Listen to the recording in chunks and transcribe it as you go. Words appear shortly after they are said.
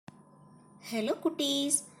Hello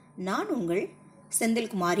குட்டீஸ், நான் உங்கள்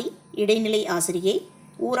செந்தில்குமாரி, இடைநிலை ஆசிரியை,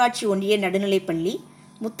 ஊராட்சி ஒன்றிய நடுநிலைப்பள்ளி,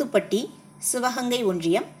 முத்துப்பட்டி, சிவகங்கை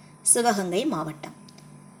ஒன்றியம், சிவகங்கை மாவட்டம்.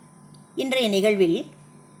 இன்றைய நிகழ்வில்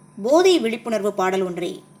போதை விழிப்புணர்வு பாடல்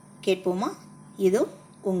ஒன்றை கேட்போமா? இதோ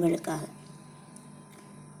உங்களுக்காக.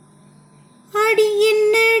 அடி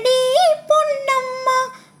என்னடி பொன்னம்மா,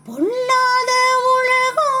 பொல்லாத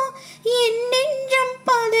உலகம் என் நெஞ்சம்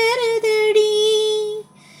பதறுதடி.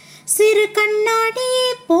 சிறு கண்ணாடி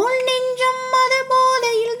போல் நெஞ்சம் அது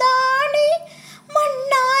போதையில் தானே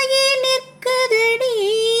மண்ணாயே நிற்குதடி.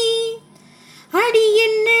 அடி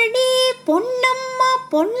என்னடி பொன்னம்மா,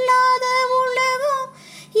 பொல்லாத உலகம்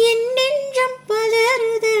என் நெஞ்சம்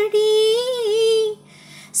பதறுதடி.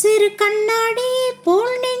 சிறு கண்ணாடி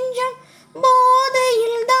போல் நெஞ்சம்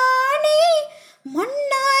போதையில் தானே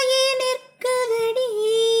மண்ணாயே நிற்குதடி.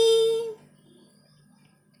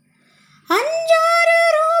 அஞ்சாறு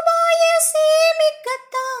ரூபாய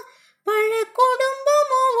சேமிக்கத்தான் பல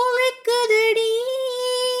குடும்பமும் உழைக்குதடி.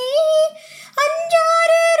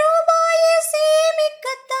 அஞ்சாறு ரூபாய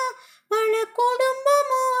சேமிக்கத்தான் பல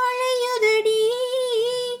குடும்பமும் அழையுதடி.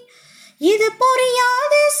 இது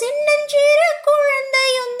புரியாத சின்னஞ்சிறு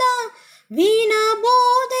குழந்தையும் தான் வீணா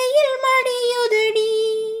போதையில் மடியுதடி.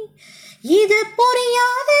 இது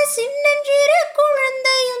புரியாத சின்னஞ்சிறு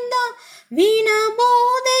குழந்தையும் தான் வீணா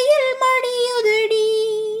போதையில் மடியுதடி.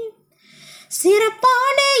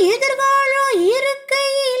 சிறப்பான எதிர்காலம்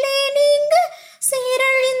இருக்கையிலே நீங்க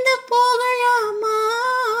சீரழிந்து போகலாமா?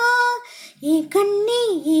 என் கண்ணே,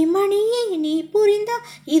 என் மணியே, நீ புரிந்தா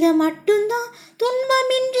இத மட்டும்தான்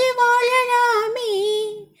துன்பமின்றி வாழலாமே.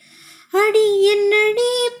 அடி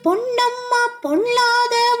என்னடி பொன்னம்மா,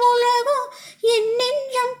 பொல்லாத உலகம் என்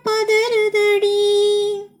நெஞ்சம் பதறுதடி.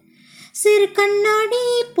 சிறு கண்ணாடி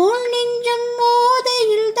போல் நெஞ்சம்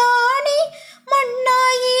போதையில் தானே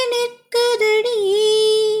மண்ணாயே நிற்குதடி.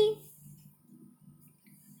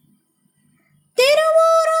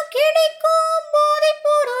 தெருவோரம் கிடைக்கும் போதைப்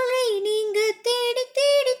பொருளை நீங்க தேடி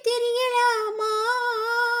தேடி தெரியலாமா?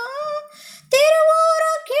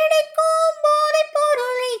 தெருவோரம் கிடைக்கும் போதைப்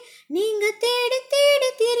பொருளை நீங்க தேடி தேடி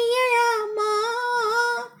தெரியலாமா?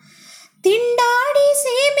 திண்டாடி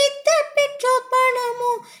சேமித்த பெற்றோர்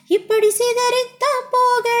பணமும் இப்படி சிதறித்தா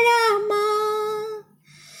போகலாமா?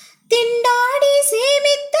 திண்டாடி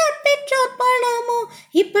சேமித்த பெற்றோர் பணமும்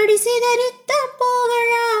இப்படி சிதறித்தா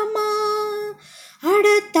போகலாமா? அட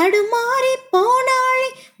தடுமாறி போனாலே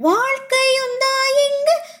வாழ்க்கையும் தான்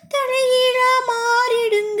இங்கு தலையீழா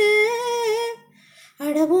மாறிடுங்க.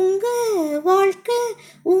 அட உங்க வாழ்க்கை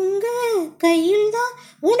உங்க கையில் தான்,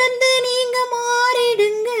 உணர்ந்து நீங்க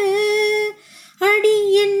மாறிடுங்க. அடி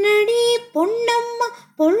என்னடி பொன்னம்மா,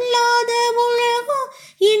 பொல்லாத உலகம்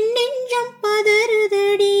என் நெஞ்சம்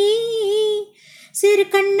பதறுதடி. சிறு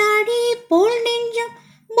கண்ணாடி போல் நெஞ்சம்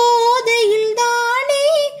போதையில் தானே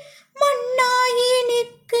மண்ணாயே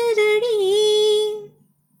நிற்குதடி.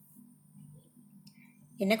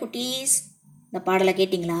 என்ன குட்டீஸ், இந்த பாடலை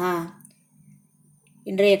கேட்டிங்களா?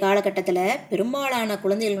 இன்றைய காலகட்டத்தில் பெரும்பாலான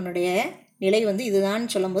குழந்தைகளுடைய நிலை இதுதான்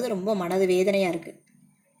சொல்லும்போது ரொம்ப மனது வேதனையாக இருக்குது.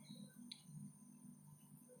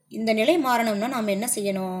 இந்த நிலை மாறணும்னா நாம் என்ன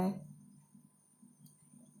செய்யணும்?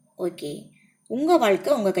 ஓகே, உங்கள் வாழ்க்கை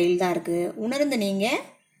உங்கள் கையில் தான் இருக்குது. உணர்ந்து நீங்கள்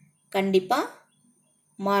கண்டிப்பாக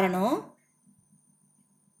மாறணும்.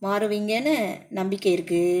 மாறுவீங்கன்னு நம்பிக்கை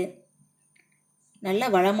இருக்குது. நல்ல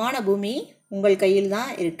வளமான பூமி உங்கள் கையில்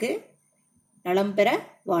தான் இருக்குது. நலம் பெற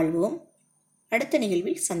வாழ்வோம். அடுத்த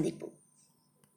நிகழ்வில் சந்திப்போம்.